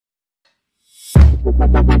Hello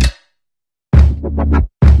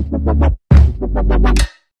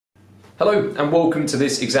and welcome to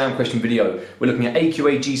this exam question video. We're looking at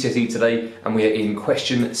AQA GCSE today and we are in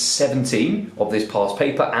question 17 of this past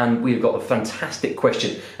paper, and we've got a fantastic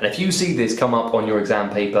question. And if you see this come up on your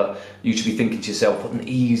exam paper, you should be thinking to yourself, what an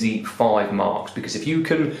easy 5 marks, because if you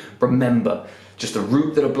can remember just the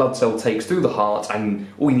route that a blood cell takes through the heart, and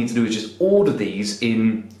all you need to do is just order these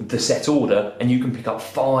in the set order, and you can pick up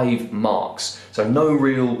 5 marks. So no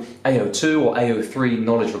real AO2 or AO3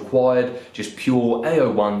 knowledge required, just pure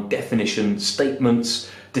AO1 definition, statements,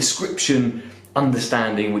 description,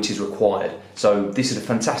 understanding which is required. So this is a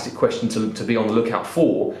fantastic question to be on the lookout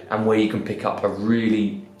for, and where you can pick up a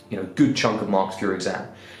really good chunk of marks for your exam.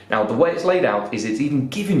 Now the way it's laid out is it's even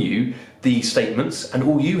given you the statements, and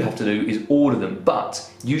all you have to do is order them, but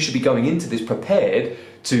you should be going into this prepared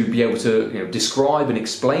to be able to describe and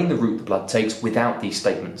explain the route the blood takes without these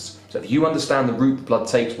statements. So if you understand the route the blood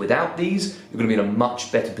takes without these, you're going to be in a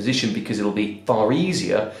much better position, because it'll be far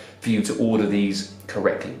easier for you to order these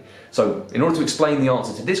correctly. So in order to explain the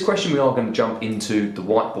answer to this question, we are going to jump into the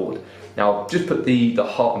whiteboard. Now I've just put the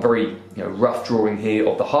heart, a very rough drawing here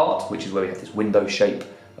of the heart, which is where we have this window shape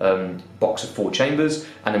box of 4 chambers,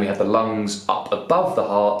 and then we have the lungs up above the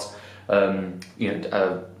heart,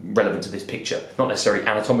 relevant to this picture. Not necessarily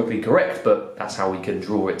anatomically correct, but that's how we can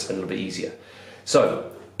draw it a little bit easier. So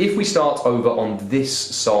if we start over on this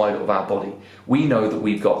side of our body, we know that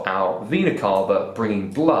we've got our vena cava bringing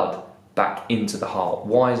blood back into the heart.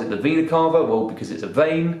 Why is it the vena cava? Well, because it's a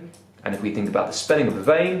vein, and if we think about the spelling of a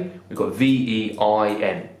vein, we've got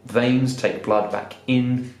V-E-I-N. Veins take blood back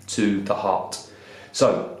into the heart.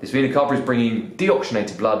 So this vena cava is bringing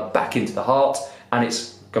deoxygenated blood back into the heart, and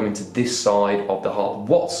it's coming to this side of the heart.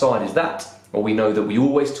 What side is that? Well, we know that we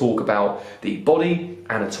always talk about the body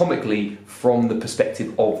anatomically from the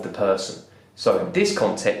perspective of the person. So in this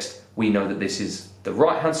context, we know that this is the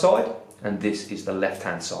right-hand side and this is the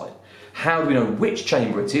left-hand side. How do we know which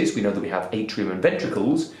chamber it is? We know that we have atrium and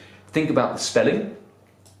ventricles. Think about the spelling.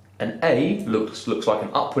 An A looks like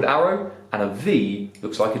an upward arrow, and a V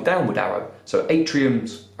looks like a downward arrow. So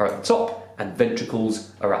atriums are at the top and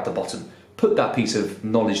ventricles are at the bottom. Put that piece of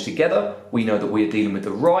knowledge together, we know that we're dealing with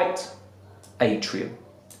the right atrium.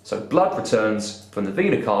 So blood returns from the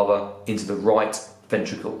vena cava into the right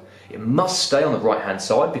ventricle. It must stay on the right hand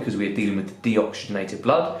side because we are dealing with deoxygenated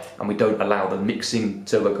blood, and we don't allow the mixing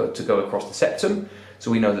to go across the septum.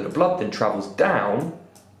 So we know that the blood then travels down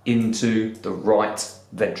into the right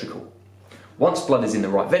ventricle. Once blood is in the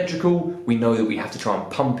right ventricle, we know that we have to try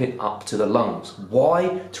and pump it up to the lungs.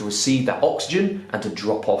 Why? To receive that oxygen and to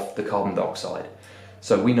drop off the carbon dioxide.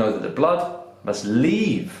 So we know that the blood must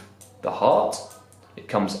leave the heart, it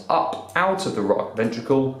comes up out of the right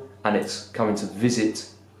ventricle, and it's coming to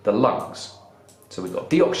visit the lungs. So we've got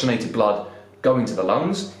deoxygenated blood going to the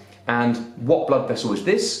lungs. And what blood vessel is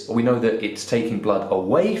this? Well, we know that it's taking blood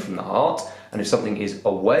away from the heart, and if something is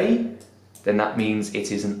away, then that means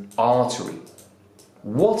it is an artery.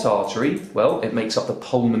 What artery? Well, it makes up the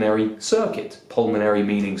pulmonary circuit. Pulmonary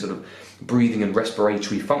meaning sort of breathing and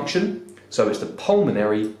respiratory function. So it's the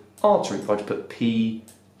pulmonary artery. If I just put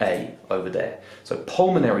P-A over there. So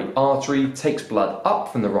pulmonary artery takes blood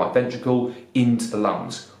up from the right ventricle into the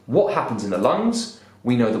lungs. What happens in the lungs?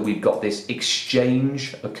 We know that we've got this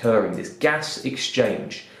exchange occurring, this gas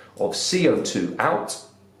exchange of CO2 out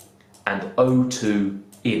and O2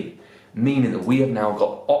 in, meaning that we have now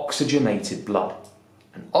got oxygenated blood.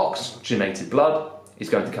 And oxygenated blood is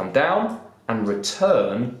going to come down and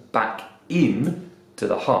return back in to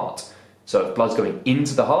the heart. So if blood's going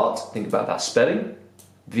into the heart, think about that spelling,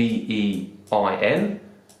 V-E-I-N.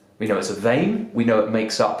 We know it's a vein, we know it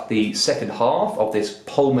makes up the second half of this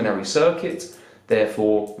pulmonary circuit,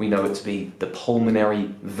 therefore we know it to be the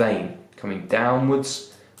pulmonary vein, coming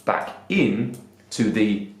downwards back in to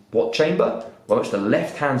the what chamber? Well, it's the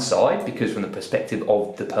left-hand side, because from the perspective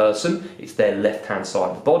of the person, it's their left-hand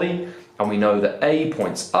side of the body, and we know that A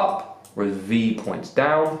points up, whereas V points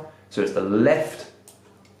down, so it's the left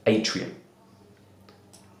atrium.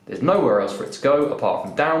 There's nowhere else for it to go apart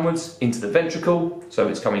from downwards into the ventricle, so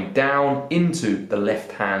it's coming down into the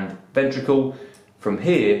left-hand ventricle. From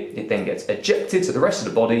here, it then gets ejected to the rest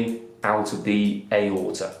of the body out of the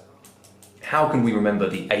aorta. How can we remember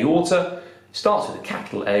the aorta? It starts with a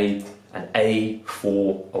capital A and A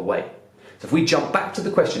for away. So if we jump back to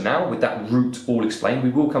the question now, with that route all explained, we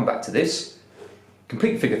will come back to this.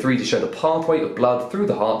 Complete figure 3 to show the pathway of blood through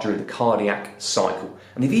the heart during the cardiac cycle.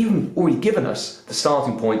 And they've even already given us the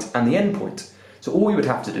starting point and the end point. So all we would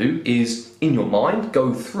have to do is, in your mind,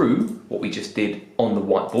 go through what we just did on the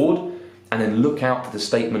whiteboard and then look out for the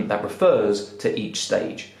statement that refers to each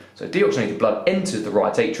stage. So deoxygenated blood enters the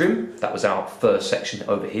right atrium. That was our first section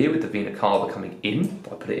over here with the vena cava coming in.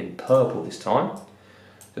 I put it in purple this time.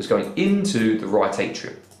 So it's going into the right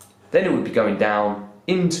atrium. Then it would be going down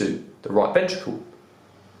into the right ventricle.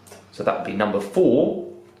 So that would be number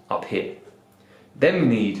 4 up here. Then we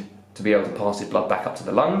need to be able to pass this blood back up to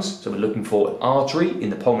the lungs. So we're looking for an artery in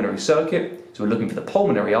the pulmonary circuit. So we're looking for the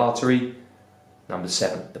pulmonary artery, number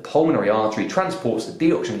 7. The pulmonary artery transports the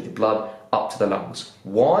deoxygenated blood up to the lungs.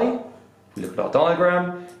 Why? If we look at our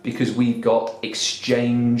diagram, because we've got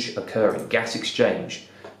exchange occurring, gas exchange.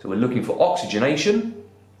 So we're looking for oxygenation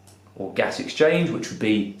or gas exchange, which would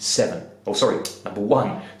be number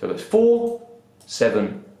 1. So it's 4,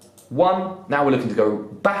 7, 1. Now we're looking to go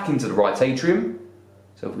back into the right atrium.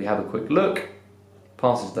 So if we have a quick look,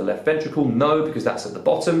 passes the left ventricle, no, because that's at the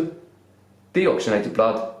bottom. Deoxygenated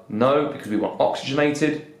blood, no, because we want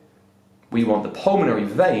oxygenated. We want the pulmonary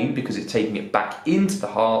vein because it's taking it back into the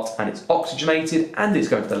heart and it's oxygenated and it's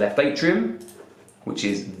going to the left atrium, which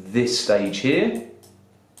is this stage here,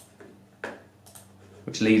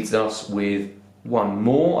 which leaves us with 1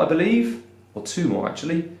 more, I believe, or 2 more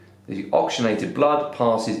actually. The oxygenated blood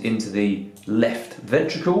passes into the left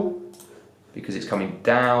ventricle because it's coming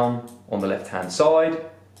down on the left hand side,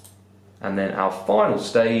 and then our final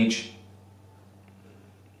stage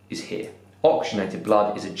is here. Oxygenated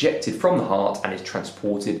blood is ejected from the heart and is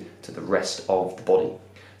transported to the rest of the body.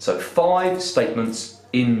 So 5 statements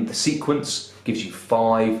in the sequence gives you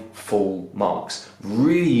 5 full marks.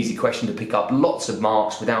 Really easy question to pick up lots of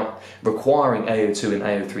marks without requiring AO2 and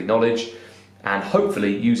AO3 knowledge, and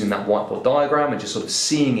hopefully using that whiteboard diagram and just sort of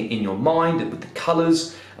seeing it in your mind with the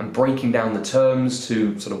colours and breaking down the terms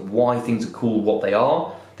to sort of why things are called what they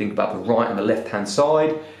are. Think about the right and the left hand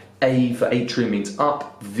side. A for atrium means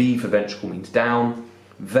up, V for ventricle means down.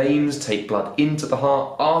 Veins take blood into the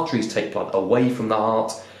heart, arteries take blood away from the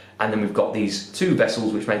heart, and then we've got these 2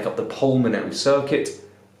 vessels which make up the pulmonary circuit,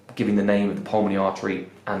 giving the name of the pulmonary artery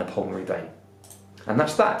and the pulmonary vein. And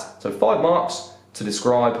that's that. So 5 marks to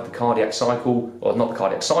describe the cardiac cycle, or not the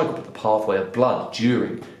cardiac cycle, but the pathway of blood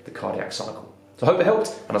during the cardiac cycle. So I hope it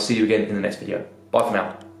helped, and I'll see you again in the next video. Bye for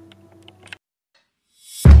now.